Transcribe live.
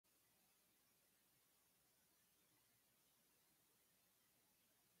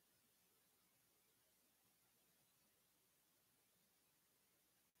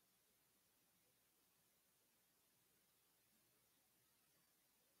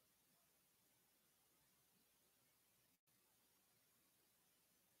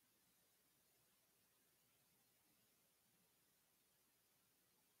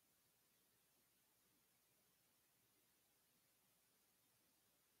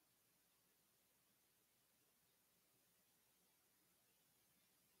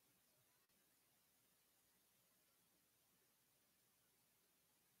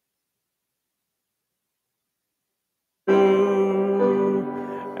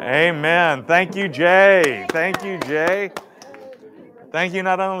Amen. Thank you, Jay. Thank you, Jay. Thank you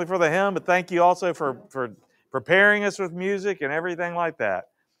not only for the hymn, but thank you also for preparing us with music and everything like that.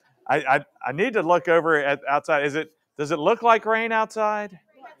 I need to look over at outside. Does it look like rain outside?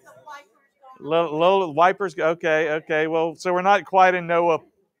 Little wipers. Okay. Well, so we're not quite in Noah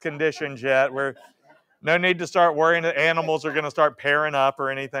conditions yet. We're no need to start worrying that animals are going to start pairing up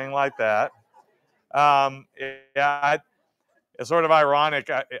or anything like that. Yeah, it's sort of ironic.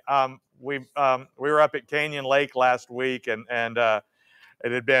 We were up at Canyon Lake last week, and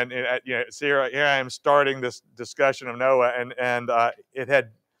it had been, so here I am starting this discussion of Noah, and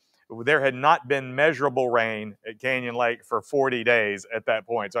there had not been measurable rain at Canyon Lake for 40 days at that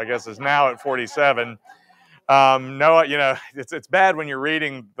point. So I guess it's now at 47. Noah, it's bad when you're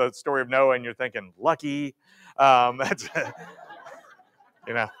reading the story of Noah and you're thinking, lucky. That's,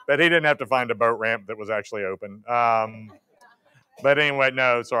 but he didn't have to find a boat ramp that was actually open. But anyway,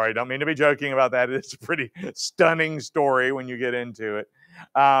 no, sorry, don't mean to be joking about that. It's a pretty stunning story when you get into it.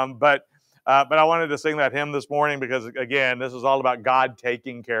 But I wanted to sing that hymn this morning because, again, this is all about God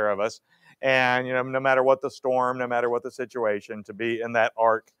taking care of us. And, no matter what the storm, no matter what the situation, to be in that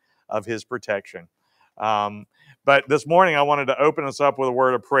ark of his protection. But this morning, I wanted to open us up with a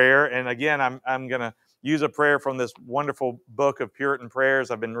word of prayer. And again, I'm going to use a prayer from this wonderful book of Puritan prayers.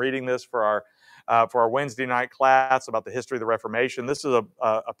 I've been reading this for our Wednesday night class about the history of the Reformation. This is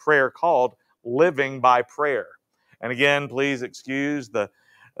a prayer called Living by Prayer. And again, please excuse the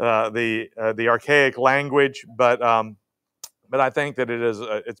archaic language, but I think that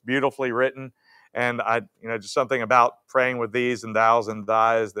it's beautifully written, and just something about praying with these and thous and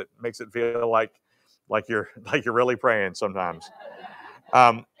thys that makes it feel like you're really praying sometimes.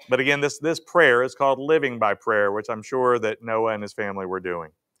 But again, this prayer is called Living by Prayer, which I'm sure that Noah and his family were doing.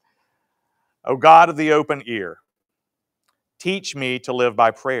 O God of the open ear, teach me to live by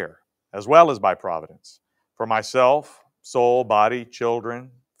prayer as well as by providence for myself, soul, body,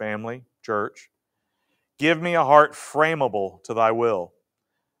 children, family, church. Give me a heart frameable to thy will,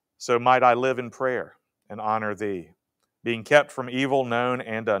 so might I live in prayer and honor thee, being kept from evil known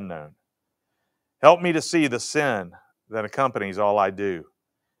and unknown. Help me to see the sin that accompanies all I do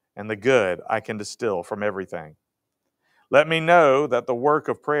and the good I can distill from everything. Let me know that the work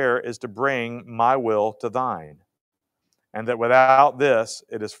of prayer is to bring my will to thine, and that without this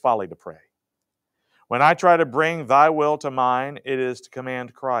it is folly to pray. When I try to bring thy will to mine, it is to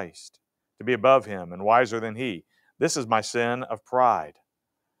command Christ, to be above him and wiser than he. This is my sin of pride.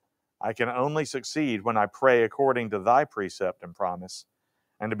 I can only succeed when I pray according to thy precept and promise,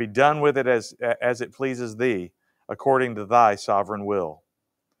 and to be done with it as it pleases thee, according to thy sovereign will.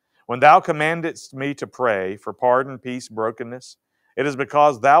 When thou commandest me to pray for pardon, peace, brokenness, it is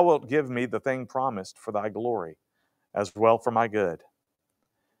because thou wilt give me the thing promised for thy glory, as well for my good.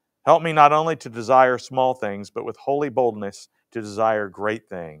 Help me not only to desire small things, but with holy boldness to desire great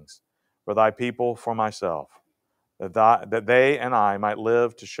things, for thy people, for myself, that they and I might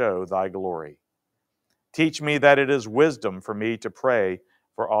live to show thy glory. Teach me that it is wisdom for me to pray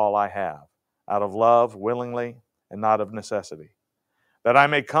for all I have, out of love, willingly, and not of necessity, that I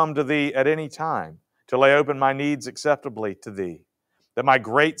may come to thee at any time, to lay open my needs acceptably to thee, that my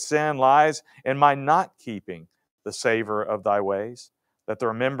great sin lies in my not keeping the savor of thy ways, that the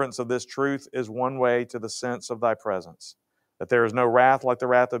remembrance of this truth is one way to the sense of thy presence, that there is no wrath like the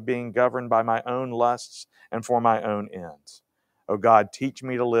wrath of being governed by my own lusts and for my own ends. O God, teach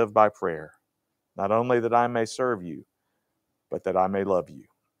me to live by prayer, not only that I may serve you, but that I may love you.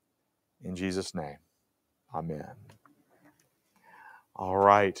 In Jesus' name, amen. All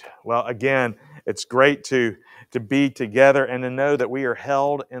right. Well, again, it's great to be together and to know that we are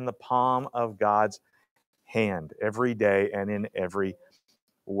held in the palm of God's hand every day and in every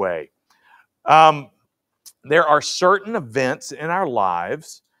way. There are certain events in our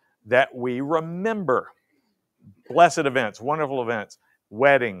lives that we remember. Blessed events, wonderful events,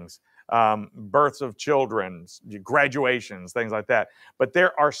 weddings, births of children, graduations, things like that. But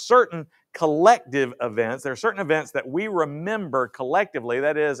there are certain collective events. There are certain events that we remember collectively,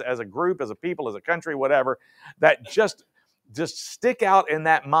 that is, as a group, as a people, as a country, whatever, that just stick out in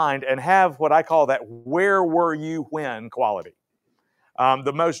that mind and have what I call that where were you when quality.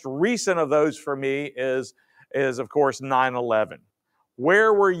 The most recent of those for me is of course, 9/11.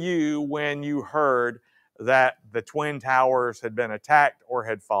 Where were you when you heard that the Twin Towers had been attacked or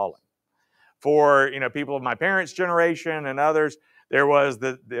had fallen? For people of my parents' generation and others, there was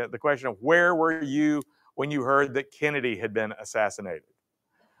the question of where were you when you heard that Kennedy had been assassinated?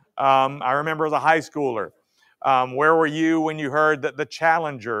 I remember as a high schooler, where were you when you heard that the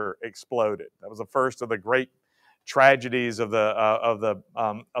Challenger exploded? That was the first of the great tragedies of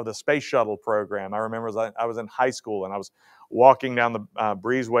the space shuttle program. I remember as I was in high school and I was walking down the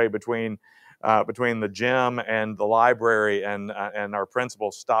breezeway between the gym and the library, and our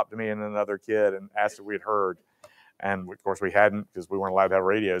principal stopped me and another kid and asked if we'd heard, and of course we hadn't, because we weren't allowed to have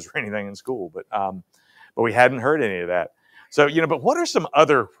radios or anything in school, but we hadn't heard any of that. So, but what are some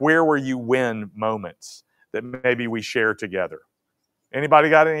other where were you when moments that maybe we share together? Anybody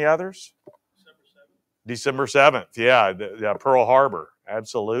got any others? December 7th, yeah, Pearl Harbor,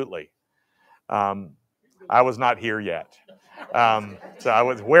 absolutely. I was not here yet.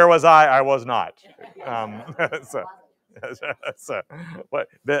 So where was I? I was not.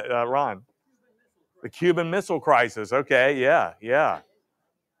 Ron? The Cuban Missile Crisis. Okay, yeah.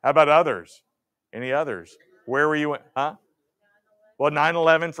 How about others? Any others? Where were you? Huh? Well,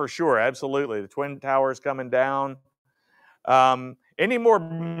 9/11 for sure, absolutely. The Twin Towers coming down. Any more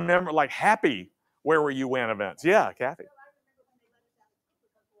like happy where were you when events? Yeah, Kathy.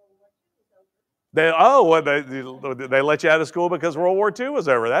 They let you out of school because World War II was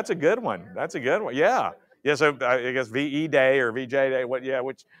over. That's a good one. Yeah. So I guess VE Day or VJ Day.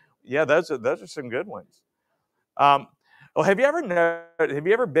 Those are some good ones. Well, have you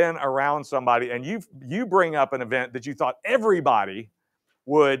ever been around somebody and you bring up an event that you thought everybody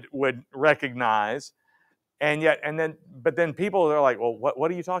would recognize, but then people are like, well, what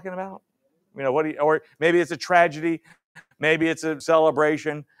are you talking about? Or maybe it's a tragedy, maybe it's a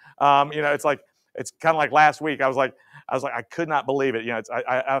celebration. It's kind of like last week. I was like, I could not believe it.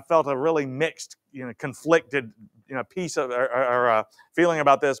 I felt a really mixed, conflicted, piece of or feeling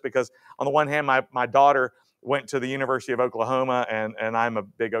about this, because on the one hand, my daughter went to the University of Oklahoma, and I'm a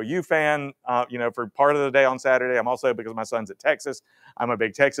big OU fan, for part of the day on Saturday. I'm also, because my son's at Texas, I'm a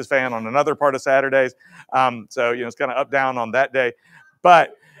big Texas fan on another part of Saturdays. So, it's kind of up, down on that day.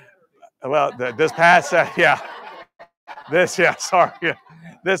 But, well, this past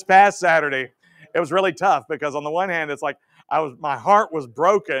Saturday, it was really tough, because on the one hand, it's like my heart was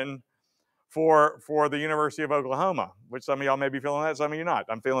broken for the University of Oklahoma, which some of y'all may be feeling that, some of you not.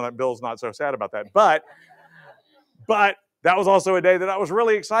 I'm feeling that Bill's not so sad about that. But that was also a day that I was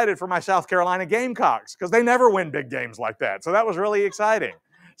really excited for my South Carolina Gamecocks, because they never win big games like that. So that was really exciting.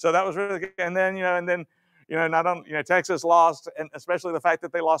 So that was really good. And then, Texas lost, and especially the fact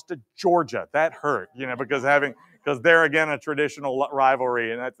that they lost to Georgia. That hurt, because they're again a traditional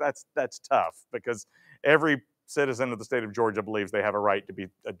rivalry, and that's tough, because every citizen of the state of Georgia believes they have a right to be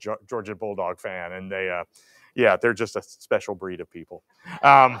a Georgia Bulldog fan, and they're just a special breed of people.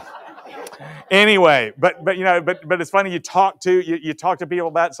 Anyway, but it's funny, you talk to people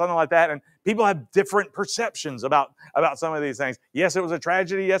about something like that, and people have different perceptions about some of these things. Yes, it was a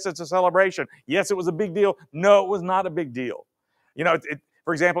tragedy. Yes, it's a celebration. Yes, it was a big deal. No, it was not a big deal.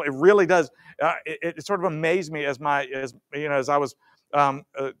 For example, it really does. It sort of amazed me as I was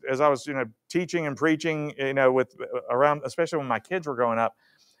teaching and preaching, with around, especially when my kids were growing up.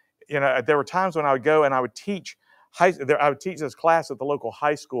 There were times when I would go and I would teach. I would teach this class at the local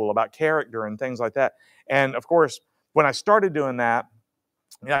high school about character and things like that. And of course, when I started doing that,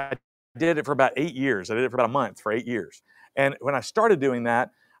 I did it for about 8 years. I did it for about a month for 8 years. And when I started doing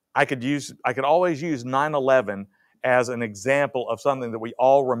that, I could always use 9/11 as an example of something that we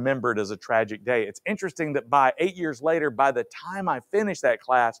all remembered as a tragic day. It's interesting that by 8 years later, by the time I finished that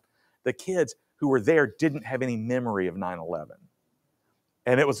class, the kids who were there didn't have any memory of 9/11.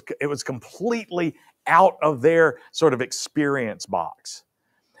 And it was completely out of their sort of experience box.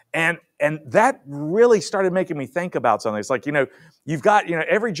 And that really started making me think about something. It's like, you've got,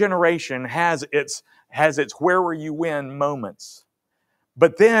 every generation has its where were you when moments.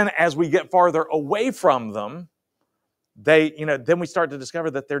 But then as we get farther away from them, then we start to discover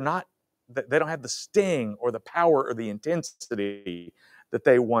that they don't have the sting or the power or the intensity that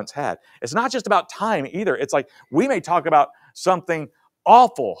they once had. It's not just about time either. It's like we may talk about something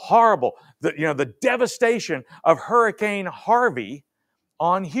awful, horrible, the devastation of Hurricane Harvey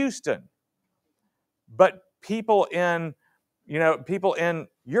on Houston. But people in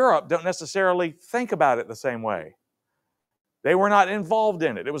Europe don't necessarily think about it the same way. They were not involved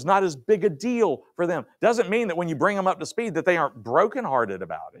in it. It was not as big a deal for them. Doesn't mean that when you bring them up to speed that they aren't brokenhearted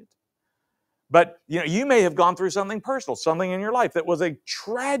about it. But you may have gone through something personal, something in your life that was a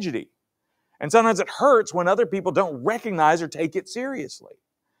tragedy. And sometimes it hurts when other people don't recognize or take it seriously.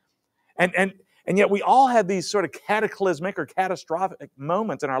 And yet we all have these sort of cataclysmic or catastrophic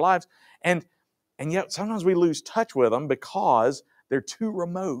moments in our lives. And yet sometimes we lose touch with them because they're too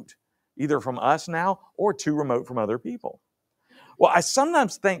remote, either from us now or too remote from other people. Well, I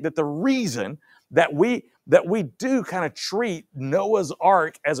sometimes think that the reason that we do kind of treat Noah's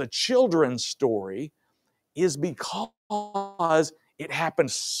Ark as a children's story is because it happened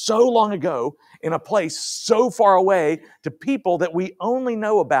so long ago in a place so far away to people that we only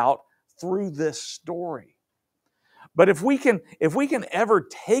know about through this story. But if we can ever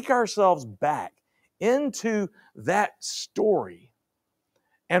take ourselves back into that story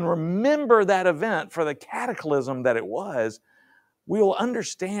and remember that event for the cataclysm that it was, we will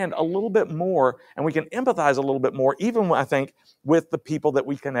understand a little bit more, and we can empathize a little bit more, even I think, with the people that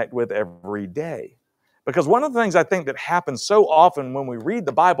we connect with every day. Because one of the things I think that happens so often when we read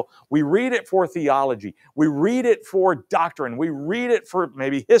the Bible, we read it for theology, we read it for doctrine, we read it for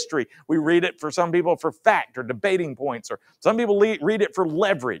maybe history, we read it for some people for fact or debating points, or some people read it for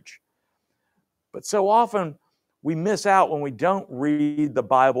leverage. But so often we miss out when we don't read the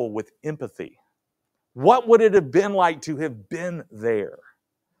Bible with empathy. What would it have been like to have been there?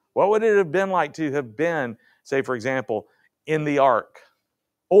 What would it have been like to have been, say, for example, in the ark,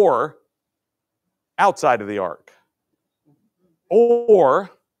 or outside of the ark, or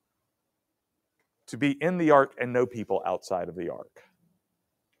to be in the ark and know people outside of the ark?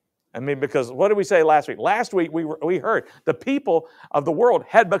 I mean, because what did we say last week? Last week we heard the people of the world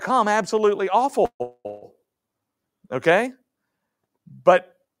had become absolutely awful. Okay?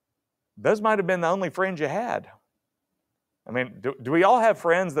 But those might have been the only friends you had. I mean, do we all have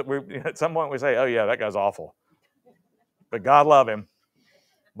friends that at some point we say, oh yeah, that guy's awful, but God love him,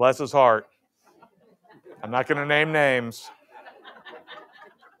 bless his heart. I'm not going to name names. I'm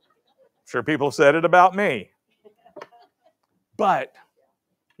sure people said it about me. But,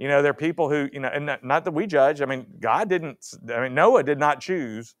 there are people who, and not that we judge. I mean, Noah did not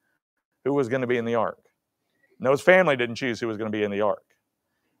choose who was going to be in the ark. Noah's family didn't choose who was going to be in the ark.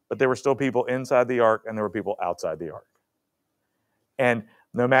 But there were still people inside the ark, and there were people outside the ark. And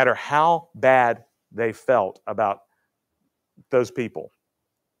no matter how bad they felt about those people,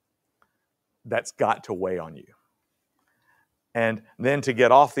 that's got to weigh on you. And then to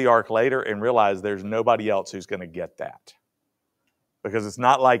get off the ark later and realize there's nobody else who's going to get that. Because it's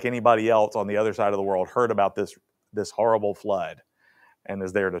not like anybody else on the other side of the world heard about this horrible flood and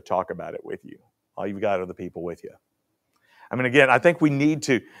is there to talk about it with you. All you've got are the people with you. I mean, again, I think we need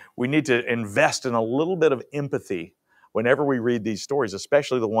to invest in a little bit of empathy whenever we read these stories,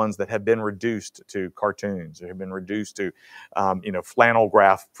 especially the ones that have been reduced to cartoons or have been reduced to, flannel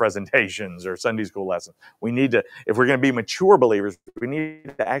graph presentations or Sunday school lessons. We need to, if we're going to be mature believers, we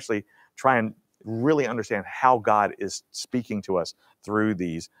need to actually try and really understand how God is speaking to us through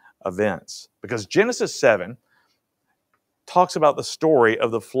these events. Because Genesis 7 talks about the story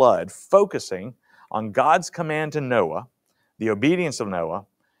of the flood, focusing on God's command to Noah, the obedience of Noah,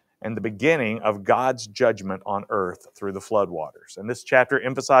 and the beginning of God's judgment on earth through the floodwaters. And this chapter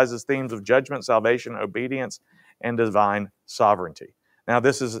emphasizes themes of judgment, salvation, obedience, and divine sovereignty. Now,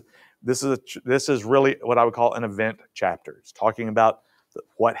 this is really what I would call an event chapter. It's talking about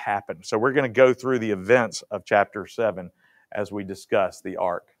what happened. So we're going to go through the events of chapter 7 as we discuss the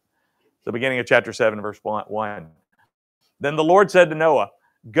ark. The beginning of chapter 7, verse 1. Then the Lord said to Noah,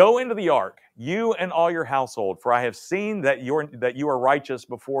 "Go into the ark, you and all your household, for I have seen that you are righteous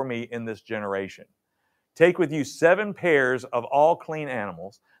before me in this generation. Take with you 7 pairs of all clean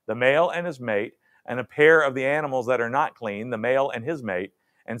animals, the male and his mate, and a pair of the animals that are not clean, the male and his mate,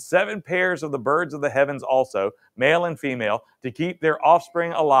 and 7 pairs of the birds of the heavens also, male and female, to keep their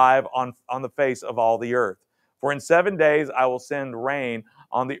offspring alive on the face of all the earth. For in 7 days I will send rain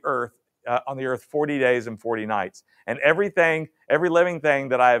on the earth 40 days and 40 nights. And every living thing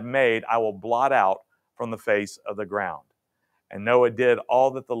that I have made, I will blot out from the face of the ground." And Noah did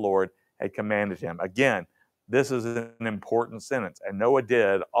all that the Lord had commanded him. Again, this is an important sentence. And Noah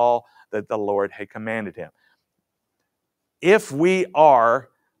did all that the Lord had commanded him. If we are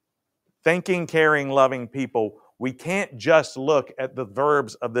thinking, caring, loving people, we can't just look at the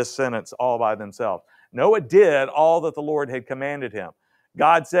verbs of this sentence all by themselves. Noah did all that the Lord had commanded him.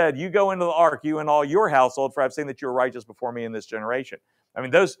 God said, "You go into the ark, you and all your household, for I've seen that you are righteous before me in this generation." I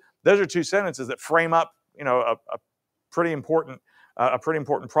mean, those are 2 sentences that frame up, a pretty important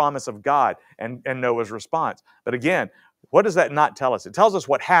promise of God and Noah's response. But again, what does that not tell us? It tells us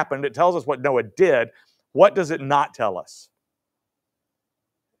what happened. It tells us what Noah did. What does it not tell us?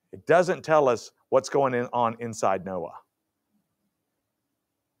 It doesn't tell us what's going on inside Noah.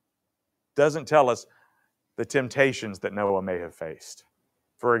 It doesn't tell us the temptations that Noah may have faced.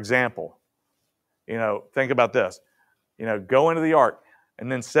 For example, think about this. Go into the ark,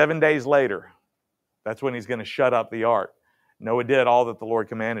 and then 7 days later, that's when he's going to shut up the ark. Noah did all that the Lord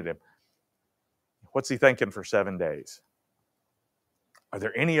commanded him. What's he thinking for 7 days? Are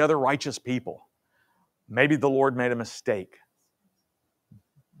there any other righteous people? Maybe the Lord made a mistake.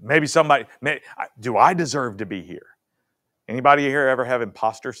 Maybe somebody, do I deserve to be here? Anybody here ever have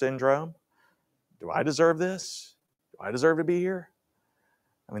imposter syndrome? Do I deserve this? Do I deserve to be here?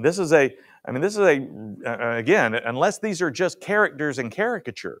 This is again, unless these are just characters and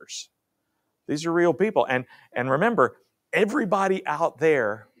caricatures, these are real people. And remember, everybody out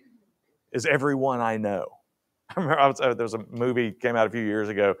there is everyone I know. I remember there was a movie came out a few years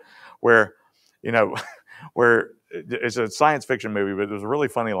ago where, where it's a science fiction movie, but it was a really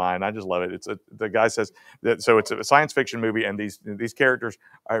funny line. I just love it. The guy says that, so it's a science fiction movie, and these characters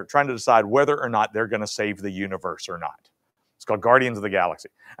are trying to decide whether or not they're going to save the universe or not. It's called Guardians of the Galaxy,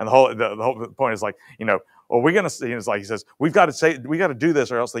 and the whole point is like, well, we're gonna. It's like he says, we got to do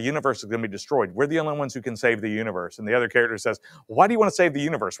this, or else the universe is going to be destroyed. We're the only ones who can save the universe. And the other character says, well, why do you want to save the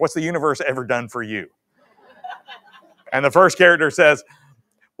universe? What's the universe ever done for you? And the first character says,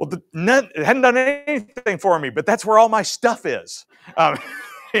 well, it hadn't done anything for me, but that's where all my stuff is.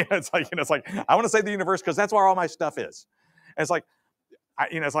 It's like I want to save the universe because that's where all my stuff is. And it's like,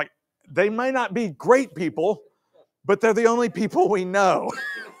 it's like they may not be great people, but they're the only people we know.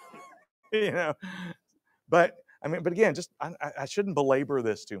 But again, just I shouldn't belabor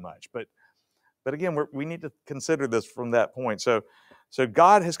this too much. But again, we need to consider this from that point. So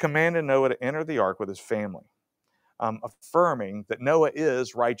God has commanded Noah to enter the ark with his family, affirming that Noah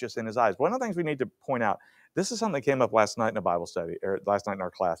is righteous in his eyes. One of the things we need to point out, this is something that came up last night in a Bible study, or last night in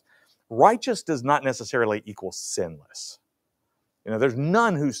our class. Righteous does not necessarily equal sinless. There's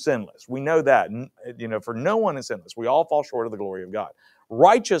none who's sinless. We know that. For no one is sinless. We all fall short of the glory of God.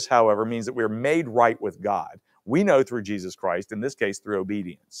 Righteous, however, means that we're made right with God. We know through Jesus Christ, in this case, through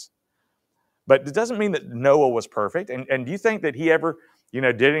obedience. But it doesn't mean that Noah was perfect. And do you think that he ever,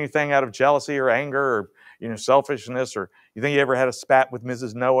 did anything out of jealousy or anger or, selfishness? Or you think he ever had a spat with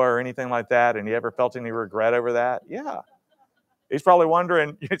Mrs. Noah or anything like that? And he ever felt any regret over that? Yeah. He's probably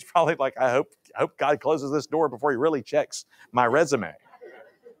wondering, he's probably like, I hope God closes this door before he really checks my resume.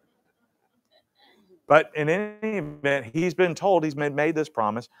 But in any event, he's been told, he's been made this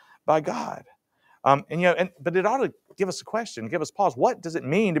promise by God. But it ought to give us a question, give us pause. What does it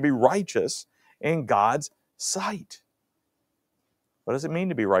mean to be righteous in God's sight? What does it mean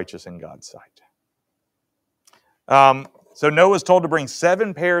to be righteous in God's sight? So Noah's told to bring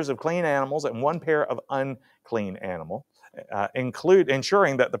 7 pairs of clean animals and 1 pair of unclean animal,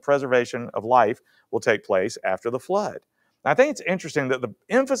 ensuring that the preservation of life will take place after the flood. Now, I think it's interesting that the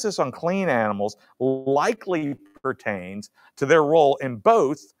emphasis on clean animals likely pertains to their role in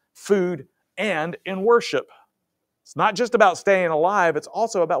both food and in worship. It's not just about staying alive, it's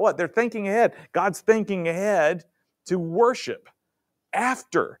also about what? They're thinking ahead. God's thinking ahead to worship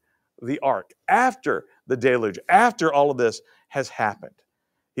after the ark, after the deluge, after all of this has happened.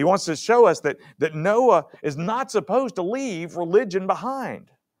 He wants to show us that Noah is not supposed to leave religion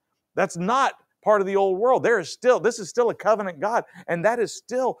behind. That's not part of the old world. This is still a covenant God, and that is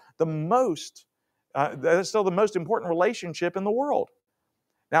still the most important relationship in the world.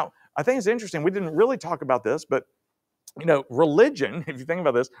 Now, I think it's interesting. We didn't really talk about this, but religion, if you think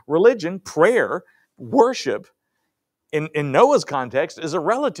about this, religion, prayer, worship, in Noah's context, is a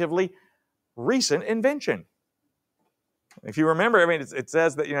relatively recent invention. If you remember, it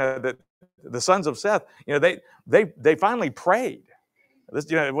says that that the sons of Seth, they finally prayed. This,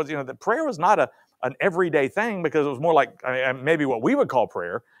 the prayer was not an everyday thing, because it was more like maybe what we would call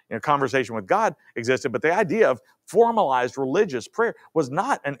prayer. Conversation with God existed, but the idea of formalized religious prayer was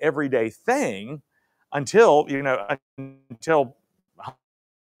not an everyday thing until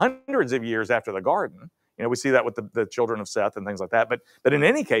hundreds of years after the garden. We see that with the children of Seth and things like that. But in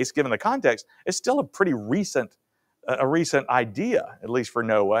any case, given the context, it's still a pretty recent idea, at least for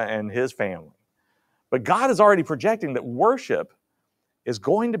Noah and his family. But God is already projecting that worship is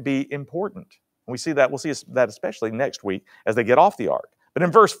going to be important. And we'll see that especially next week as they get off the ark. But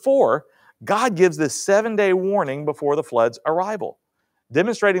in verse 4, God gives this 7-day warning before the flood's arrival,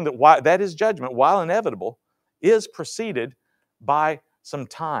 demonstrating that his judgment, while inevitable, is preceded by some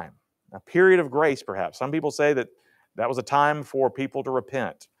time, a period of grace, perhaps. Some people say that was a time for people to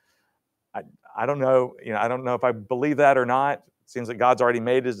repent. I don't know. I don't know if I believe that or not. It seems that God's already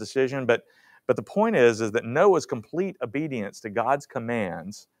made his decision. But the point is that Noah's complete obedience to God's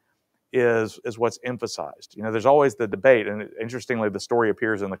commands is what's emphasized. There's always the debate, and interestingly, the story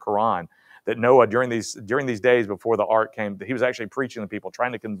appears in the Quran that Noah, during these days before the ark came, he was actually preaching to people,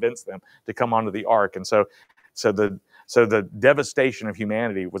 trying to convince them to come onto the ark. And so the devastation of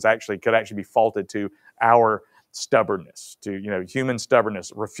humanity could actually be faulted to our stubbornness, to human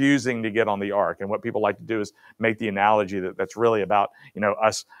stubbornness, refusing to get on the ark. And what people like to do is make the analogy that's really about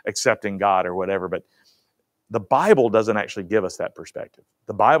us accepting God or whatever. But the Bible doesn't actually give us that perspective.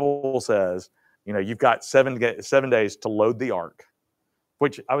 The Bible says, you've got 7 days to load the ark,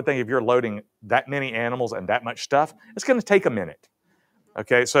 which I would think if you're loading that many animals and that much stuff, it's going to take a minute.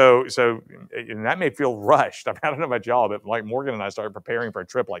 Okay, so and that may feel rushed. I don't know about y'all, but like Morgan and I started preparing for a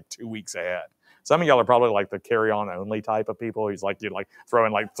trip like 2 weeks ahead. Some of y'all are probably like the carry-on only type of people. He's like, you're like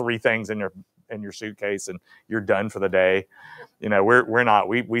throwing like 3 things in your suitcase and you're done for the day. We're not.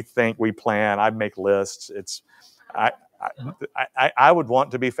 We think, we plan. I make lists. I would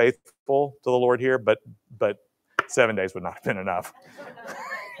want to be faithful to the Lord here, but 7 days would not have been enough.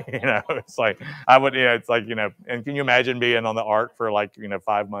 It's like I would. It's like And can you imagine being on the ark for like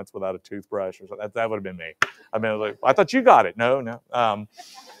 5 months without a toothbrush or something? That would have been me. I mean, like, I thought you got it. No.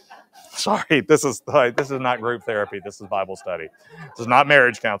 Sorry, this is not group therapy. This is Bible study. This is not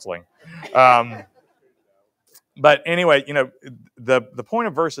marriage counseling. But anyway, the point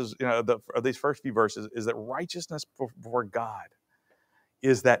of verses, of these first few verses is that righteousness before God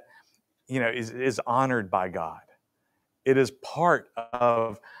is that, is honored by God. It is part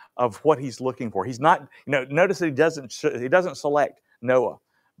of what he's looking for. He's not, notice that he doesn't select Noah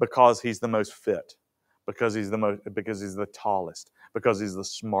because he's the most fit, because he's the tallest, because he's the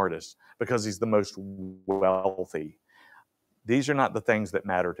smartest, because he's the most wealthy. These are not the things that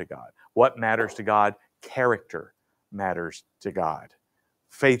matter to God. What matters to God? Character matters to God.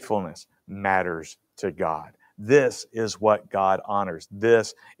 Faithfulness matters to God. This is what God honors.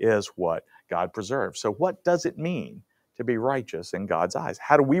 This is what God preserves. So what does it mean to be righteous in God's eyes?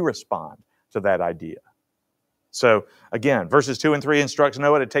 How do we respond to that idea? So again, verses 2 and 3 instructs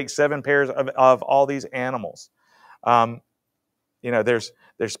Noah to take 7 pairs of all these animals.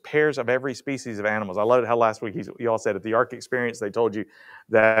 There's pairs of every species of animals. I loved how last week you all said at the Ark Experience they told you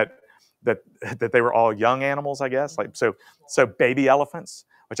that they were all young animals, I guess. Like so baby elephants,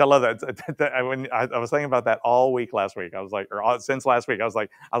 which I love that. When I was thinking about that all week last week, I was like, since last week, I was like,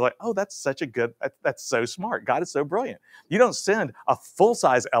 oh, that's so smart. God is so brilliant. You don't send a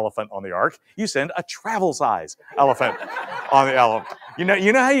full-size elephant on the ark. You send a travel-size elephant on the elephant. You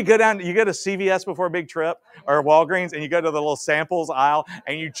know how you go to CVS before a big trip or Walgreens and you go to the little samples aisle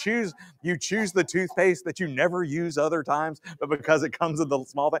and you choose the toothpaste that you never use other times, but because it comes in the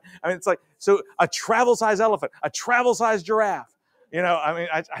small thing. I mean, it's like, so a travel-size elephant, a travel-size giraffe.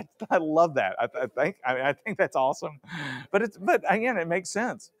 I love that. I think that's awesome. But again, it makes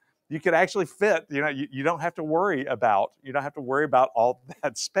sense. You could actually fit, you don't have to worry about all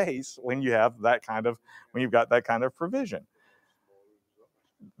that space when you've got that kind of provision.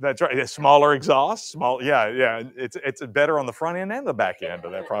 That's right. Smaller exhaust, yeah. It's better on the front end and the back end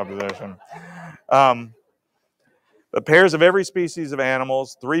of that proposition. The pairs of every species of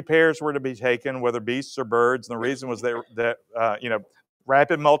animals, 3 pairs were to be taken, whether beasts or birds. And the reason was that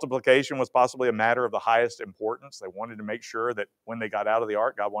rapid multiplication was possibly a matter of the highest importance. They wanted to make sure that when they got out of the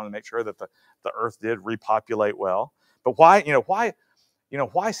ark, God wanted to make sure that the earth did repopulate well. But why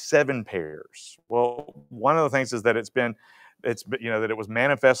 7 pairs? Well, one of the things is that that it was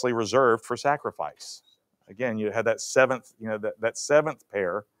manifestly reserved for sacrifice. Again, you had that seventh, that 7th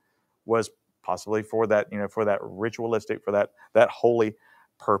pair was possibly for that, for that ritualistic, for that holy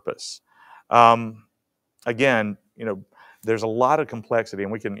purpose. Again, there's a lot of complexity,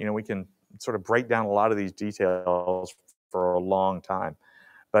 and we can sort of break down a lot of these details for a long time.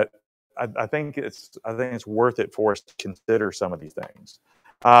 But I think it's worth it for us to consider some of these things.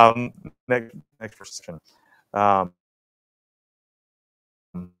 Next question.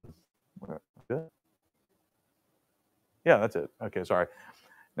 Good. Yeah, that's it. Okay, sorry.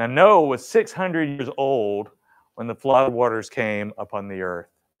 Now Noah was 600 years old when the flood waters came upon the earth.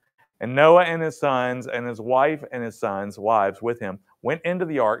 And Noah and his sons and his wife and his sons' wives with him went into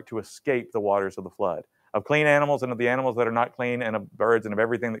the ark to escape the waters of the flood. Of clean animals and of the animals that are not clean, and of birds and of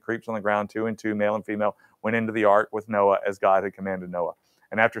everything that creeps on the ground, 2 and 2, male and female, went into the ark with Noah as God had commanded Noah.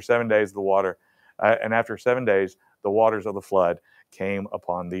 And after 7 days, the waters of the flood came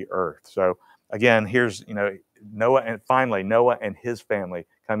upon the earth. So again, here's Noah, and finally Noah and his family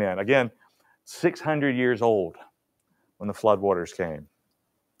come in. Again, 600 years old when the flood waters came.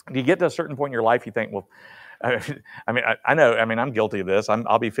 You get to a certain point in your life, you think, well, I know. I mean, I'm guilty of this.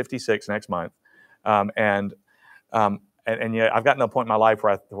 I'll be 56 next month, and yet I've gotten to a point in my life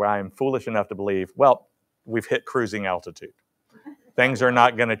where I am foolish enough to believe, well, we've hit cruising altitude. Things are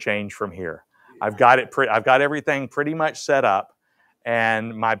not going to change from here. I've got everything pretty much set up,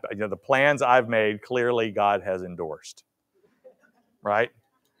 and the plans I've made, clearly God has endorsed. Right?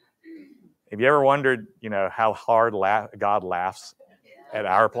 Have you ever wondered, how hard God laughs at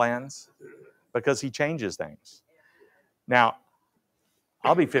our plans? Because he changes things. Now,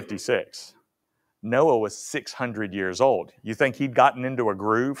 I'll be 56, Noah was 600 years old. You think he'd gotten into a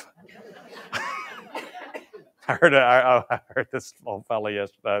groove? I heard this old fella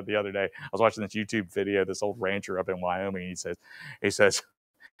the other day. I was watching this YouTube video, this old rancher up in Wyoming. He says,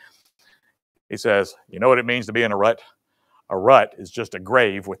 you know what it means to be in a rut? A rut is just a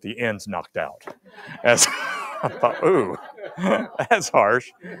grave with the ends knocked out. As I thought, ooh, that's harsh.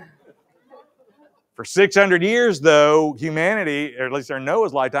 For 600 years, though, humanity, or at least during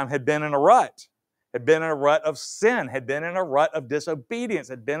Noah's lifetime, had been in a rut. Had been in a rut of sin, had been in a rut of disobedience,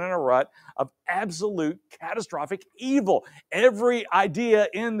 had been in a rut of absolute catastrophic evil. Every idea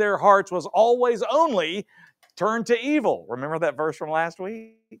in their hearts was always only turned to evil. Remember that verse from last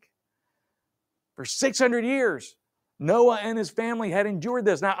week? For 600 years, Noah and his family had endured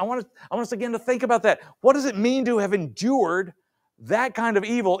this. Now, I want us again to think about that. What does it mean to have endured that kind of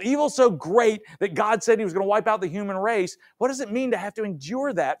evil? Evil so great that God said he was going to wipe out the human race. What does it mean to have to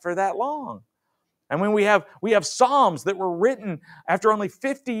endure that for that long? And when we have Psalms that were written after only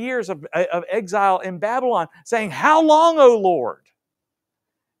 50 years of exile in Babylon saying, how long, O Lord?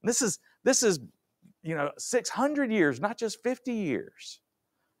 This is 600 years, not just 50 years.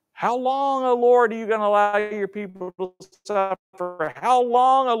 How long, O Lord, are you going to allow your people to suffer? How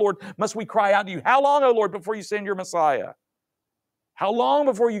long, O Lord, must we cry out to you? How long, O Lord, before you send your Messiah? How long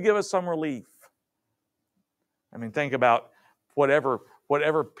before you give us some relief? I mean, think about whatever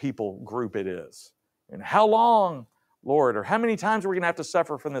people group it is. And how long, Lord, or how many times are we going to have to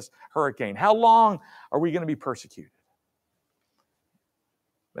suffer from this hurricane? How long are we going to be persecuted?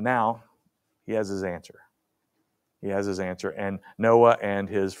 But now, he has his answer. He has his answer, and Noah and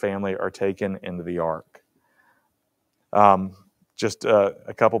his family are taken into the ark. Just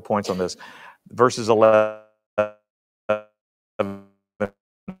a couple points on this. Verses 11 and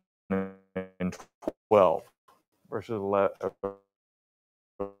 12. Verses 11.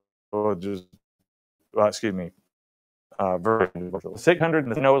 Verse 600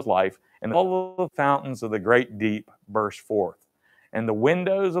 in Noah's life, and all the fountains of the great deep burst forth, and the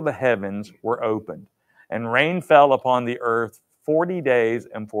windows of the heavens were opened, and rain fell upon the earth 40 days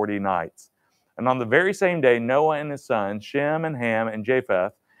and 40 nights. And on the very same day, Noah and his sons, Shem and Ham and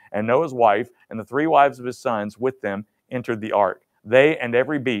Japheth, and Noah's wife, and the 3 wives of his sons with them entered the ark, they and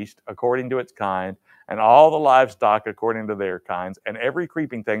every beast according to its kind, and all the livestock according to their kinds, and every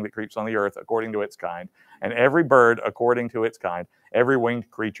creeping thing that creeps on the earth according to its kind, and every bird according to its kind, every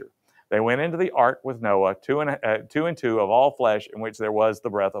winged creature. They went into the ark with Noah, two and two of all flesh, in which there was the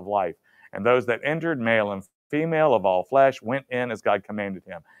breath of life. And those that entered, male and female of all flesh, went in as God commanded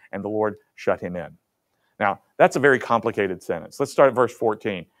him, and the Lord shut him in. Now, that's a very complicated sentence. Let's start at verse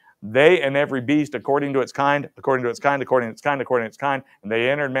 14. They and every beast according to its kind, according to its kind, according to its kind, according to its kind, and they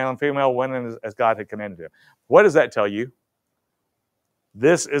entered, male and female, went in as God had commanded him. What does that tell you?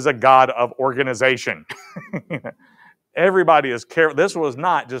 This is a God of organization. Everybody is careful. This was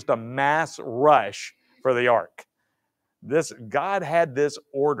not just a mass rush for the ark. God had this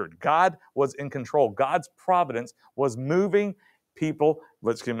ordered. God was in control. God's providence was moving people.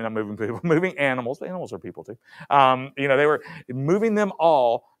 Moving animals. Animals are people too. They were moving them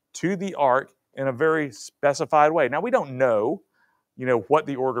all to the ark in a very specified way. Now we don't know, what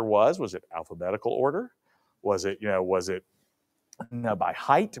the order was. Was it alphabetical order? Was it by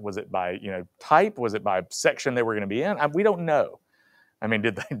height? Was it by type? Was it by section they were going to be in? We don't know. I mean,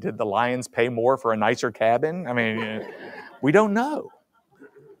 did the lions pay more for a nicer cabin? I mean, we don't know.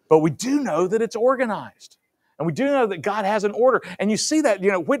 But we do know that it's organized. And we do know that God has an order. And you see that,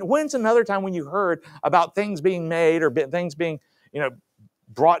 when's another time when you heard about things being made or things being,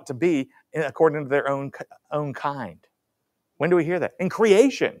 brought to be according to their own kind? When do we hear that? In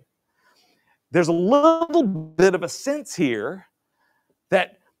creation. There's a little bit of a sense here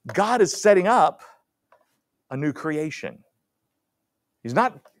that God is setting up a new creation. He's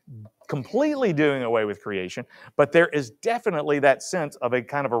not completely doing away with creation, but there is definitely that sense of a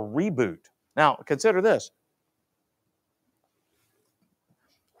kind of a reboot. Now, consider this.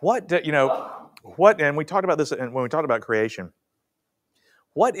 And we talked about this when we talked about creation.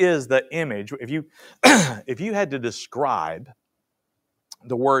 What is the image, if you had to describe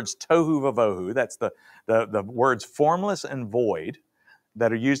the words tohu vavohu, that's the words formless and void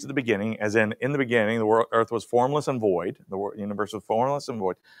that are used at the beginning, as in the beginning, the earth was formless and void, the universe was formless and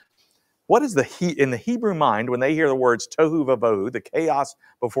void. What is in the Hebrew mind, when they hear the words tohu vavohu, the chaos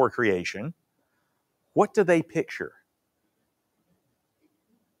before creation, what do they picture?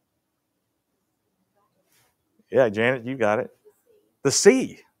 Yeah, Janet, you got it. The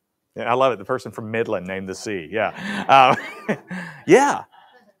sea. Yeah, I love it. The person from Midland named the sea. Yeah. Yeah.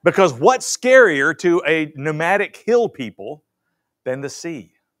 Because what's scarier to a nomadic hill people than the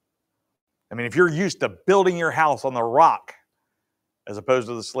sea? I mean, if you're used to building your house on the rock as opposed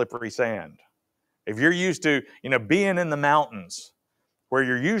to the slippery sand, if you're used to, being in the mountains where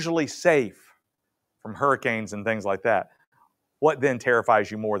you're usually safe from hurricanes and things like that, what then terrifies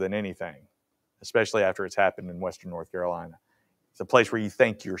you more than anything, especially after it's happened in Western North Carolina? It's a place where you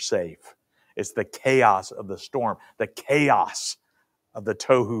think you're safe. It's the chaos of the storm, the chaos of the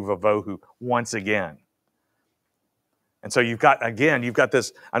tohu vavohu once again. And so you've got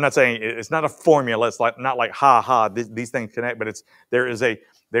this, I'm not saying it's not a formula, it's not like these things connect, but there's a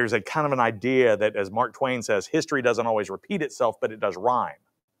kind of an idea that, as Mark Twain says, history doesn't always repeat itself, but it does rhyme.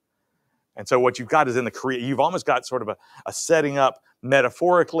 And so what you've got is you've almost got sort of a setting up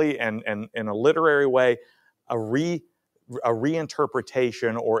metaphorically and in a literary way, a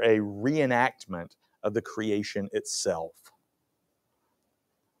reinterpretation or a reenactment of the creation itself.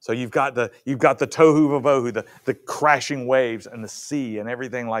 So you've got the tohu vavohu, the crashing waves and the sea and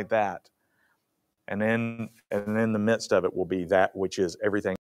everything like that. And in the midst of it will be that which is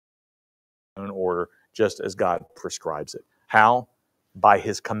everything in order, just as God prescribes it. How? By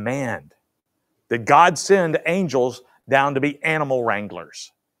his command. Did God send angels down to be animal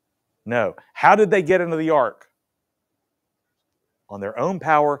wranglers? No. How did they get into the ark? On their own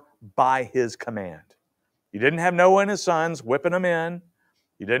power, by his command. You didn't have Noah and his sons whipping them in.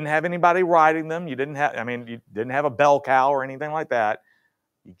 You didn't have anybody riding them. You didn't have a bell cow or anything like that.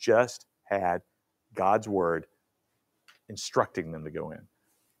 You just had God's word instructing them to go in.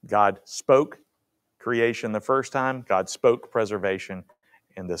 God spoke creation the first time. God spoke preservation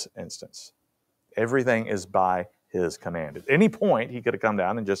in this instance. Everything is by his command. At any point, he could have come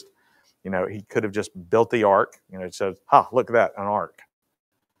down and just, he could have just built the ark. It says, look at that, an ark.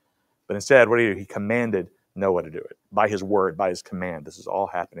 But instead, what did he do? He commanded Noah to do it by his word, by his command. This is all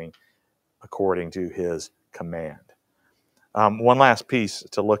happening according to his command. One last piece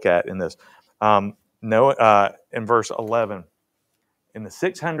to look at in this. Noah, in verse 11, in the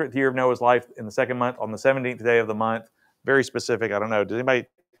 600th year of Noah's life, in the second month, on the 17th day of the month, very specific. I don't know. Did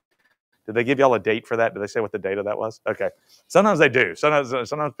they give y'all a date for that? Did they say what the date of that was? Okay. Sometimes they do.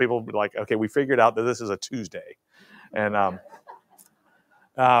 Sometimes people will be like, okay, we figured out that this is a Tuesday. And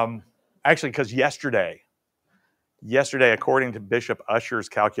actually, because yesterday, according to Bishop Ussher's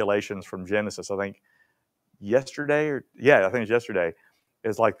calculations from Genesis, I think it's yesterday,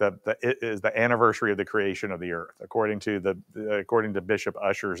 is like the anniversary of the creation of the earth, according to Bishop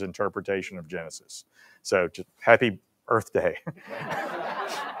Ussher's interpretation of Genesis. So just happy Earth Day.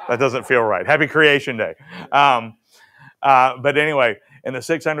 That doesn't feel right. Happy Creation Day. But anyway, in the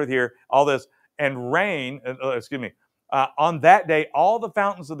 600th year, all this, and rain, on that day, all the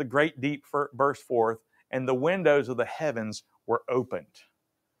fountains of the great deep burst forth, and the windows of the heavens were opened.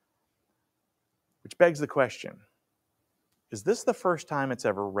 Which begs the question, is this the first time it's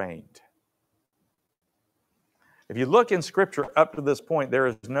ever rained? If you look in Scripture up to this point, there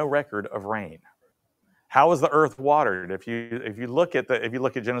is no record of rain. How is the earth watered? If you look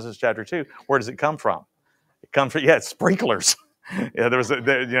at Genesis chapter 2, where does it come from? It comes from it's sprinklers.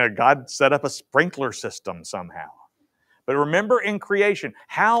 God set up a sprinkler system somehow. But remember, in creation,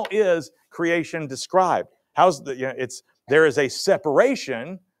 how is creation described? There is a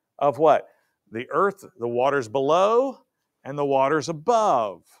separation of what? The earth, the waters below, and the waters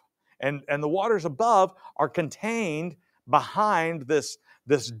above. And the waters above are contained behind this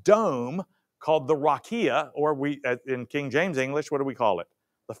dome called the rakia, or in King James English, what do we call it?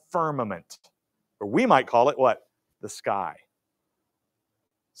 The firmament. Or we might call it what? The sky.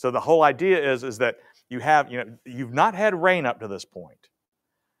 So the whole idea is that you've not had rain up to this point.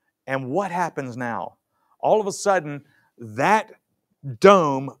 And what happens now? All of a sudden, that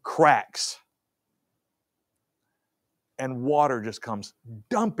dome cracks. And water just comes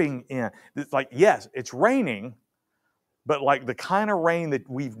dumping in. It's like, yes, it's raining, but like the kind of rain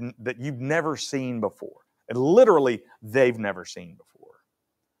that you've never seen before. And literally, they've never seen before.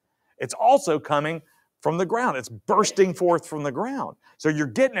 It's also coming from the ground. It's bursting forth from the ground. So you're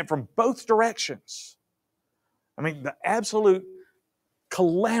getting it from both directions. I mean, the absolute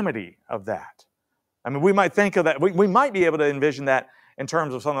calamity of that. I mean, we might think of that. We might be able to envision that in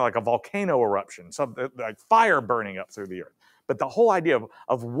terms of something like a volcano eruption, something like fire burning up through the earth. But the whole idea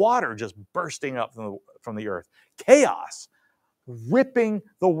of water just bursting up from the earth, chaos, ripping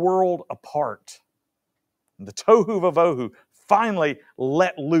the world apart. And the tohu vavohu finally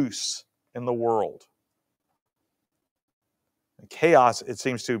let loose in the world. And chaos, it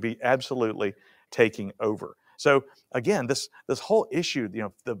seems to be absolutely taking over. So again, this whole issue,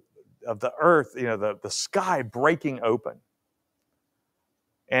 of the earth, the sky breaking open,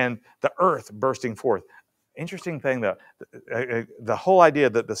 and the earth bursting forth. Interesting thing, though, the whole idea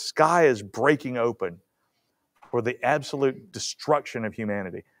that the sky is breaking open for the absolute destruction of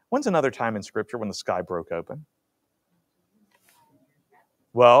humanity. When's another time in Scripture when the sky broke open?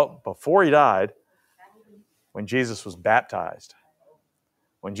 Well, before he died, when Jesus was baptized.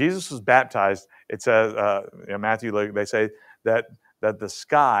 When Jesus was baptized, it says, Matthew, Luke, they say that the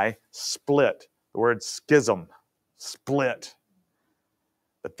sky split. The word schism, split.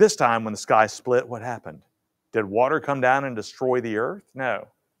 But this time when the sky split, what happened? Did water come down and destroy the earth? No.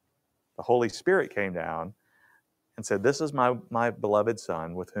 The Holy Spirit came down and said, this is my beloved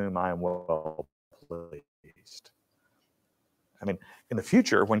Son with whom I am well pleased. I mean, in the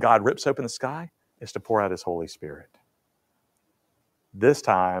future, when God rips open the sky, is to pour out his Holy Spirit. This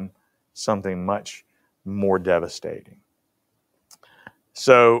time, something much more devastating.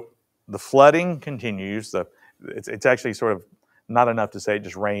 So the flooding continues. It's actually sort of not enough to say it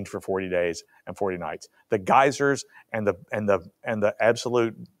just rained for 40 days and 40 nights. The geysers and the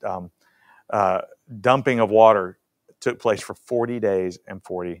absolute dumping of water took place for 40 days and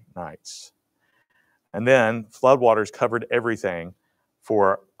 40 nights. And then floodwaters covered everything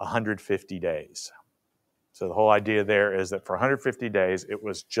for 150 days. So the whole idea there is that for 150 days, it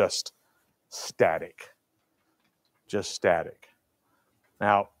was just static. Just static.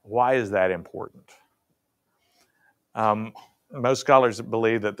 Now, why is that important? Most scholars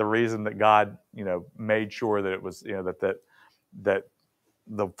believe that the reason that God, made sure that it was, that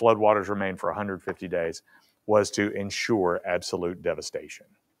the floodwaters remained for 150 days was to ensure absolute devastation.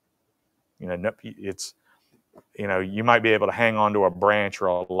 It's, you might be able to hang on to a branch or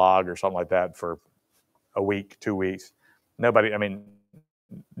a log or something like that for a week, 2 weeks. Nothing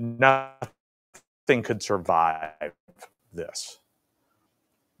could survive this.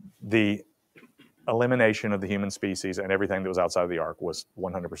 The elimination of the human species and everything that was outside of the ark was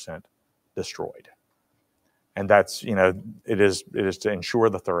 100% destroyed. And that's, it is to ensure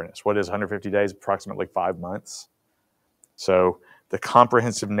the thoroughness. What is 150 days? Approximately 5 months. So the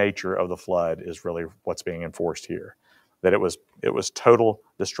comprehensive nature of the flood is really what's being enforced here. That it was total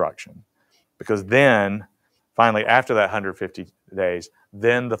destruction. Because then, finally, after that 150 days,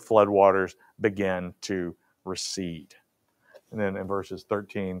 then the floodwaters begin to recede. And then in verses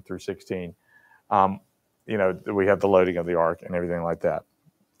 13 through 16, we have the loading of the ark and everything like that.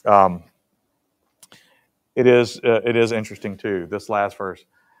 It is interesting too. This last verse,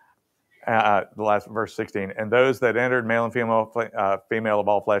 the last verse 16, and those that entered, male and female of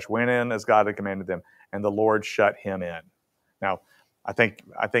all flesh, went in as God had commanded them, and the Lord shut him in. Now, I think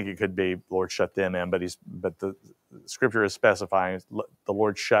it could be Lord shut them in, but the Scripture is specifying the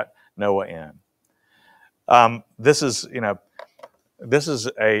Lord shut Noah in. This is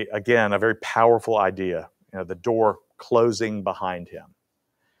again a very powerful idea. The door closing behind him.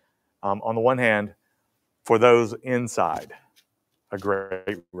 On the one hand, for those inside, a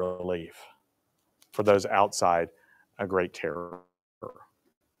great relief. For those outside, a great terror.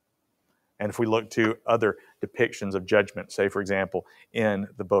 And if we look to other depictions of judgment, say, for example, in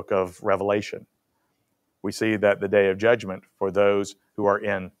the book of Revelation, we see that the day of judgment for those who are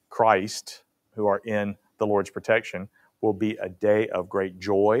in Christ, who are in the Lord's protection, will be a day of great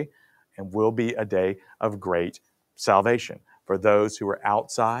joy and will be a day of great salvation. For those who are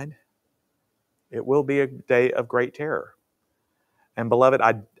outside, it will be a day of great terror. And beloved,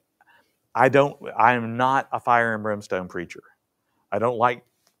 I am not a fire and brimstone preacher. I don't like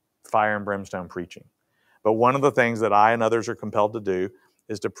fire and brimstone preaching. But one of the things that I and others are compelled to do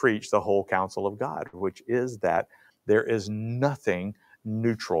is to preach the whole counsel of God, which is that there is nothing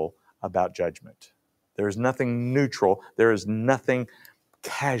neutral about judgment. There is nothing neutral. There is nothing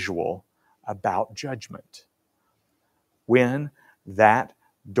casual about judgment. When that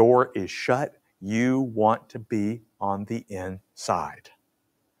door is shut, you want to be on the inside.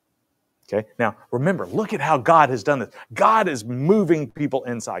 Okay? Now, remember, look at how God has done this. God is moving people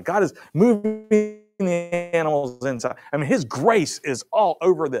inside. God is moving the animals inside. I mean, His grace is all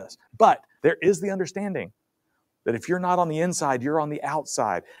over this. But there is the understanding that if you're not on the inside, you're on the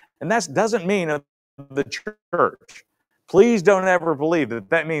outside. And that doesn't mean the church. Please don't ever believe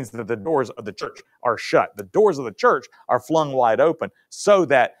that means that the doors of the church are shut. The doors of the church are flung wide open so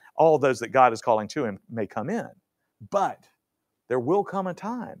that all those that God is calling to Him may come in. But there will come a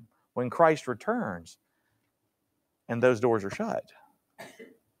time when Christ returns and those doors are shut.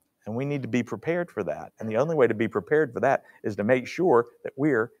 And we need to be prepared for that. And the only way to be prepared for that is to make sure that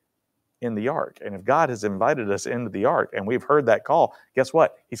we're in the ark. And if God has invited us into the ark and we've heard that call, guess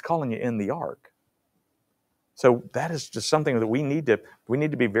what? He's calling you in the ark. So that is just something that we need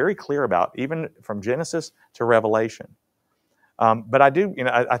to be very clear about, even from Genesis to Revelation. But I do,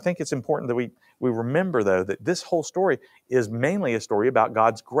 I think it's important that we remember, though, that this whole story is mainly a story about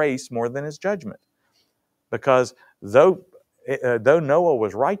God's grace more than his judgment. Because though Noah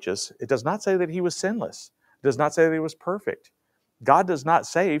was righteous, it does not say that he was sinless. It does not say that he was perfect. God does not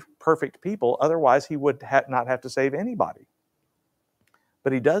save perfect people, otherwise he would not have to save anybody.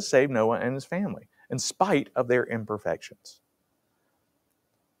 But he does save Noah and his family, in spite of their imperfections.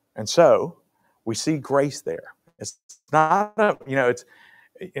 And so, we see grace there. It's not,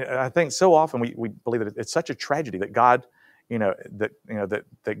 I think so often we believe that it's such a tragedy that God,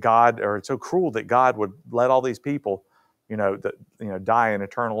 that God, or it's so cruel that God would let all these people, die an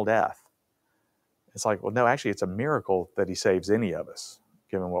eternal death. It's like, well, no, actually, it's a miracle that he saves any of us,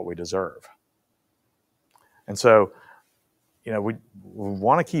 given what we deserve. And so, we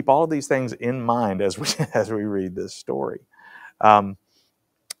want to keep all of these things in mind as we read this story.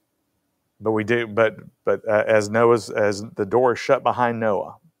 But we do. But as the door is shut behind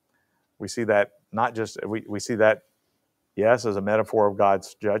Noah, we see that not just we see that, yes, as a metaphor of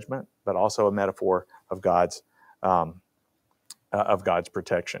God's judgment, but also a metaphor of God's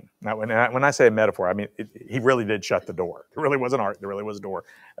protection. Now, when I say a metaphor, I mean he really did shut the door. There really was an ark. There really was a door.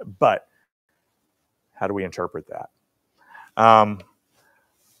 But how do we interpret that?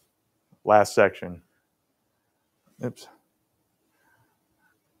 Last section. Oops.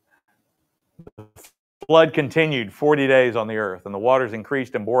 The flood continued 40 days on the earth, and the waters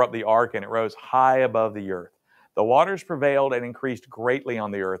increased and bore up the ark, and it rose high above the earth. The waters prevailed and increased greatly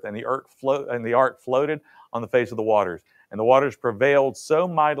on the earth, and the ark floated on the face of the waters. And the waters prevailed so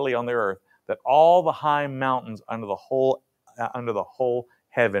mightily on the earth that all the high mountains under the whole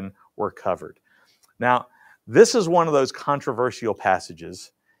heaven were covered. Now, this is one of those controversial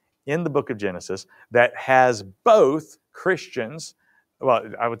passages in the book of Genesis that has both Christians, well,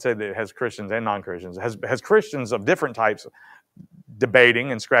 I would say that it has Christians and non-Christians, has Christians of different types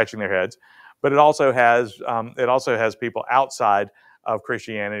debating and scratching their heads, but it also has people outside of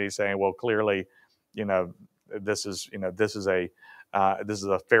Christianity saying, well, clearly, this is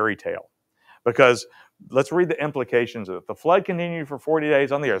a fairy tale. Because let's read the implications of it. The flood continued for 40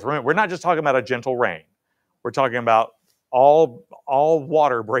 days on the earth. Remember, we're not just talking about a gentle rain. We're talking about all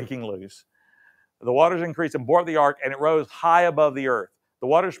water breaking loose. The waters increased and bore up the ark, and it rose high above the earth. The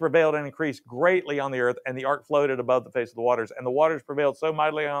waters prevailed and increased greatly on the earth, and the ark floated above the face of the waters. And the waters prevailed so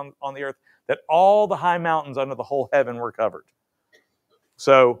mightily on the earth that all the high mountains under the whole heaven were covered.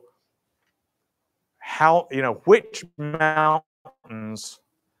 So, which mountains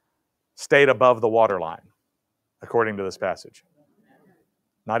stayed above the waterline, according to this passage?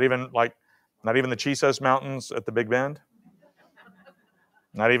 Not even the Chisos Mountains at the Big Bend?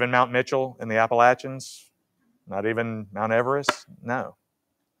 Not even Mount Mitchell in the Appalachians? Not even Mount Everest? No.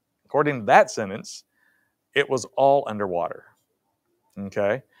 According to that sentence, it was all underwater.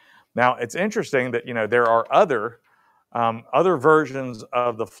 Okay? Now, it's interesting that, there are other versions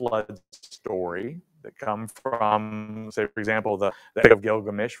of the flood story that come from, say, for example, the Epic of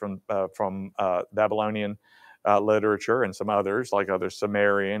Gilgamesh from Babylonian literature, and some others, like other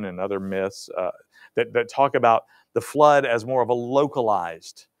Sumerian and other myths that talk about the flood as more of a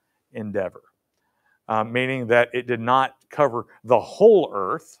localized endeavor, meaning that it did not cover the whole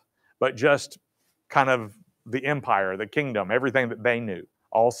earth, but just kind of the empire, the kingdom, everything that they knew,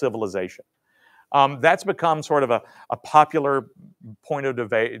 all civilization. That's become sort of a popular point of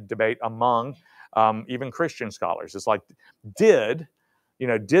debate among even Christian scholars. It's like, did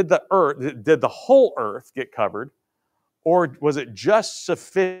the whole earth get covered, or was it just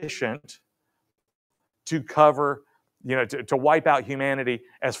sufficient to cover, to wipe out humanity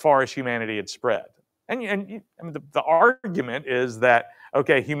as far as humanity had spread? And the argument is that,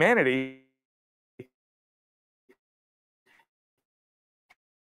 okay, humanity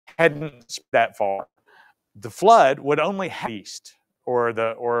hadn't spread that far. The flood would only have east,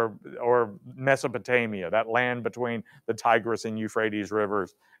 or Mesopotamia, that land between the Tigris and Euphrates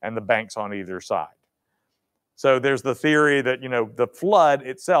rivers and the banks on either side. So there's the theory that, the flood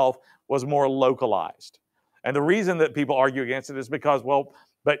itself was more localized. And the reason that people argue against it is because,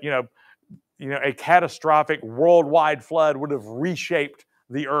 a catastrophic worldwide flood would have reshaped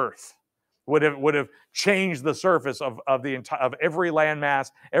the earth, would have changed the surface of every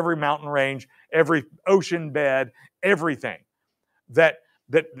landmass, every mountain range, every ocean bed, everything. That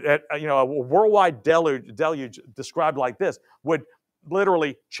a worldwide deluge described like this would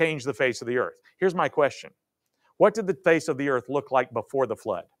literally change the face of the earth. Here's my question: what did the face of the earth look like before the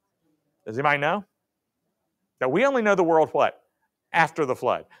flood? Does anybody know? Now, we only know the world what? After the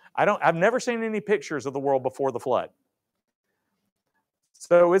flood. I've never seen any pictures of the world before the flood.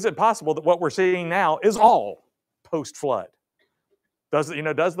 So is it possible that what we're seeing now is all post-flood? does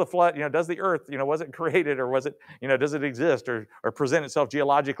the flood, does the earth, was it created, or was it, does it exist, or present itself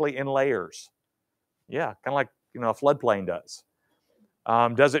geologically in layers? Yeah, kind of like, a floodplain does.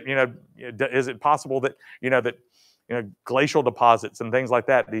 Does it, is it possible that, glacial deposits and things like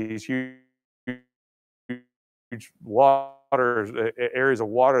that, these huge areas of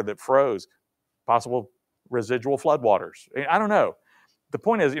water that froze, possible residual floodwaters? I don't know. The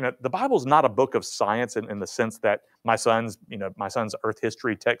point is, the Bible's not a book of science in the sense that my son's Earth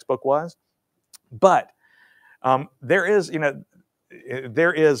history textbook was, but there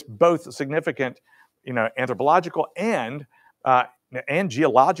is both significant, anthropological and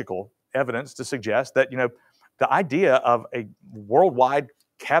geological evidence to suggest that, the idea of a worldwide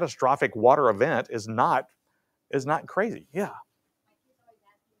catastrophic water event is not crazy. Yeah.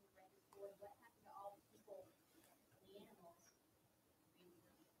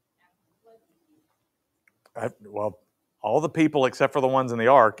 Well, all the people except for the ones in the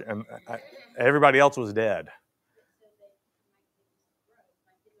ark, and everybody else was dead.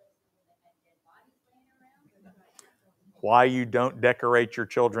 Why you don't decorate your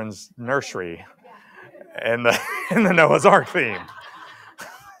children's nursery and the Noah's Ark theme.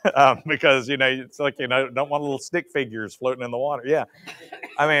 Because, it's like, don't want little stick figures floating in the water. Yeah.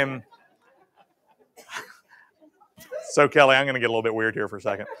 I mean, so Kelly, I'm going to get a little bit weird here for a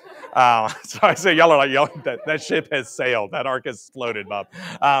second. So I say y'all are like, that ship has sailed. That ark has floated, Bob.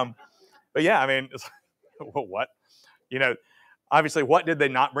 But yeah, I mean, what? Obviously, what did they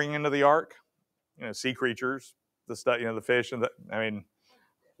not bring into the ark? Sea creatures, the stuff, the fish, and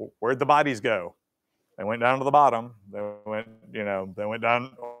where'd the bodies go? They went down to the bottom. They went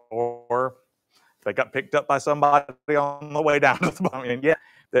down, or they got picked up by somebody on the way down to the bottom.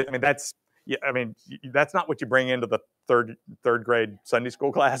 And that's not what you bring into the third grade Sunday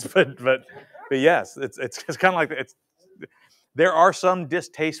school class. But yes, it's kind of like there are some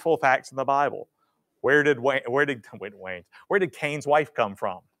distasteful facts in the Bible. Where did Cain's wife come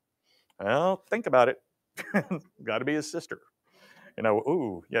from? Well, think about it. Got to be his sister.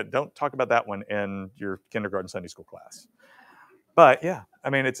 Don't talk about that one in your kindergarten Sunday school class. But yeah, I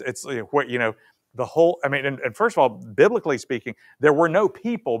mean, it's the whole. I mean, and first of all, biblically speaking, there were no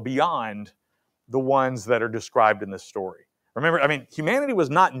people beyond the ones that are described in this story. Remember, I mean, humanity was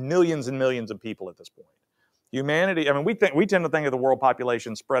not millions and millions of people at this point. Humanity. I mean, we tend to think of the world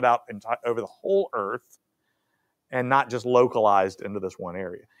population spread out over the whole earth, and not just localized into this one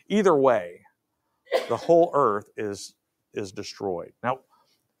area. Either way, the whole earth is destroyed. Now,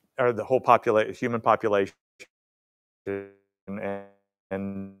 or the whole human population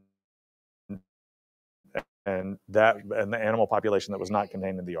and the animal population that was not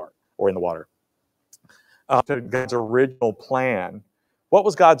contained in the ark or in the water. God's original plan. What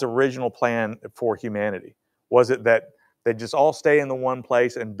was God's original plan for humanity? Was it that they just all stay in the one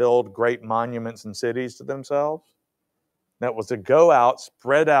place and build great monuments and cities to themselves? That was to go out,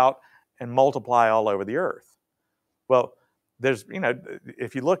 spread out, and multiply all over the earth. Well, there's,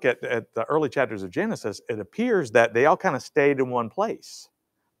 if you look at the early chapters of Genesis, it appears that they all kind of stayed in one place.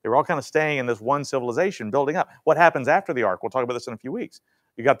 They were all kind of staying in this one civilization, building up. What happens after the ark? We'll talk about this in a few weeks.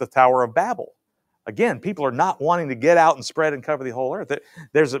 You got the Tower of Babel. Again, people are not wanting to get out and spread and cover the whole earth.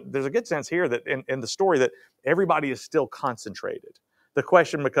 There's a good sense here that in the story that everybody is still concentrated. The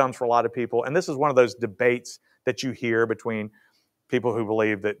question becomes for a lot of people, and this is one of those debates that you hear between people who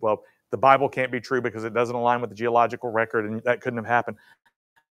believe that, well, the Bible can't be true because it doesn't align with the geological record and that couldn't have happened.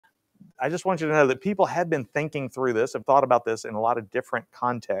 I just want you to know that people have been thinking through this, have thought about this in a lot of different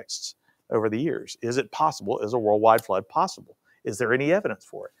contexts over the years. Is it possible? Is a worldwide flood possible? Is there any evidence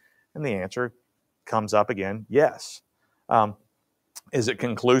for it? And the answer comes up again, yes. Is it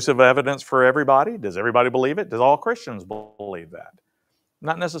conclusive evidence for everybody? Does everybody believe it? Does all Christians believe that?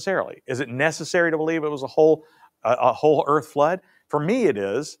 Not necessarily. Is it necessary to believe it was a whole earth flood? For me, it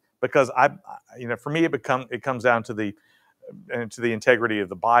is, because for me it comes down to the integrity of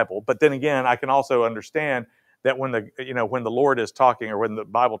the Bible. But then again, I can also understand that when the Lord is talking, or when the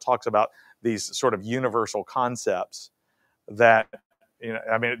Bible talks about these sort of universal concepts, that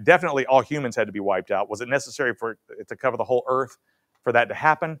definitely all humans had to be wiped out. Was it necessary for it to cover the whole earth for that to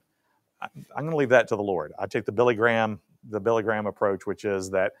happen? I'm going to leave that to the Lord. I take the Billy Graham approach, which is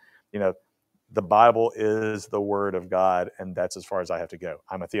that the Bible is the Word of God, and that's as far as I have to go.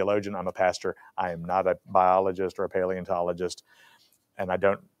 I'm a theologian. I'm a pastor. I am not a biologist or a paleontologist, and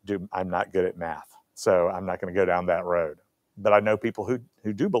I'm not good at math, so I'm not going to go down that road. But I know people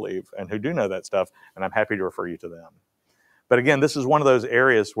who do believe and who do know that stuff, and I'm happy to refer you to them. But again, this is one of those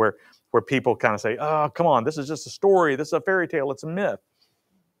areas where people kind of say, "Oh, come on, this is just a story. This is a fairy tale. It's a myth."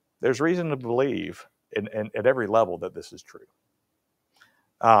 There's reason to believe at every level that this is true.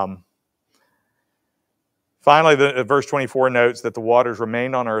 Um, Finally, verse 24 notes that the waters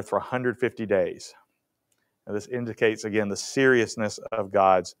remained on earth for 150 days. Now, this indicates, again, the seriousness of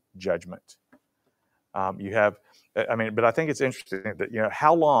God's judgment. But I think it's interesting that,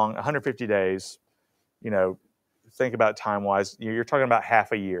 how long, 150 days, think about time-wise, you're talking about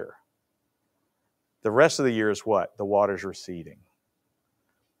half a year. The rest of the year is what? The water's receding.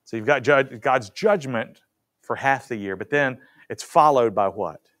 So you've got God's judgment for half the year, but then it's followed by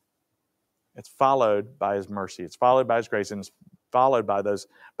what? It's followed by His mercy. It's followed by His grace, and it's followed by those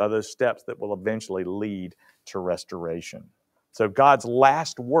steps that will eventually lead to restoration. So God's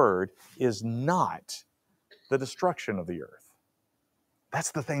last word is not the destruction of the earth.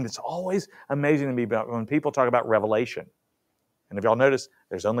 That's the thing that's always amazing to me about when people talk about Revelation. And if y'all notice,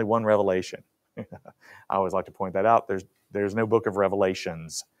 there's only one Revelation. I always like to point that out. There's no book of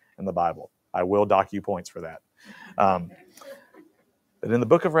Revelations in the Bible. I will dock you points for that. But in the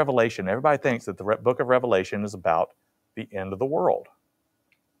book of Revelation, everybody thinks that the book of Revelation is about the end of the world.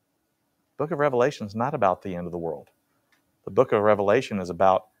 The book of Revelation is not about the end of the world. The book of Revelation is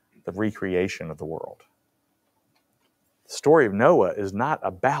about the recreation of the world. The story of Noah is not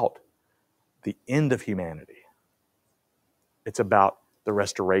about the end of humanity. It's about the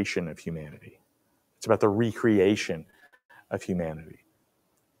restoration of humanity. It's about the recreation of humanity.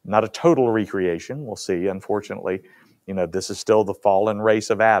 Not a total recreation, we'll see. Unfortunately, this is still the fallen race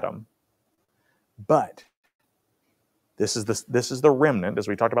of Adam. But this is the remnant, as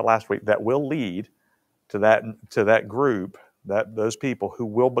we talked about last week, that will lead to that group, those people who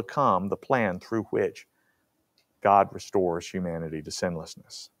will become the plan through which God restores humanity to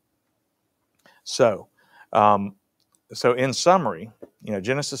sinlessness. So in summary,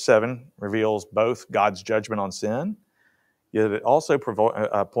 Genesis 7 reveals both God's judgment on sin, yet it also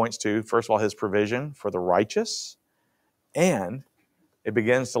points to, first of all, His provision for the righteous, and it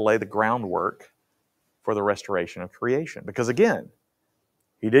begins to lay the groundwork for the restoration of creation. Because again,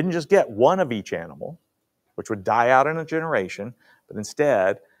 He didn't just get one of each animal, which would die out in a generation, but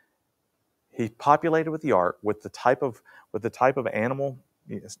instead, He populated with the ark with the type of animal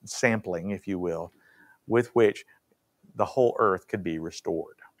sampling, if you will, with which the whole earth could be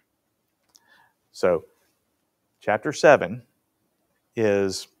restored. So, chapter 7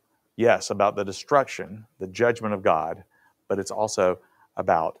 is, yes, about the destruction, the judgment of God, but it's also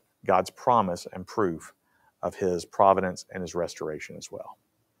about God's promise and proof of His providence and His restoration as well.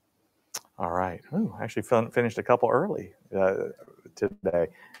 All right. Ooh, I actually finished a couple early today.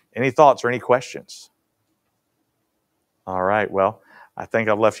 Any thoughts or any questions? All right. Well, I think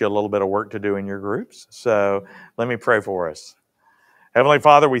I've left you a little bit of work to do in your groups. So let me pray for us. Heavenly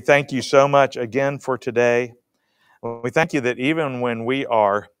Father, we thank You so much again for today. We thank You that even when we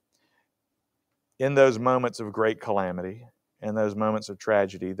are in those moments of great calamity and those moments of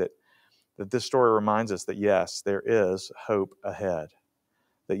tragedy, that this story reminds us that, yes, there is hope ahead.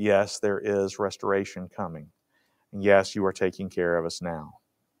 That, yes, there is restoration coming. And yes, You are taking care of us now.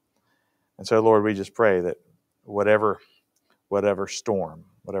 And so, Lord, we just pray that whatever storm,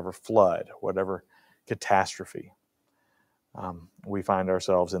 whatever flood, whatever catastrophe we find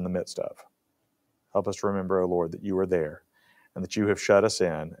ourselves in the midst of, help us to remember, O Lord, that You are there and that You have shut us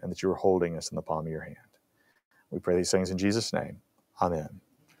in and that You are holding us in the palm of Your hand. We pray these things in Jesus' name. Amen.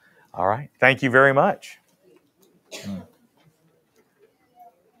 All right. Thank you very much.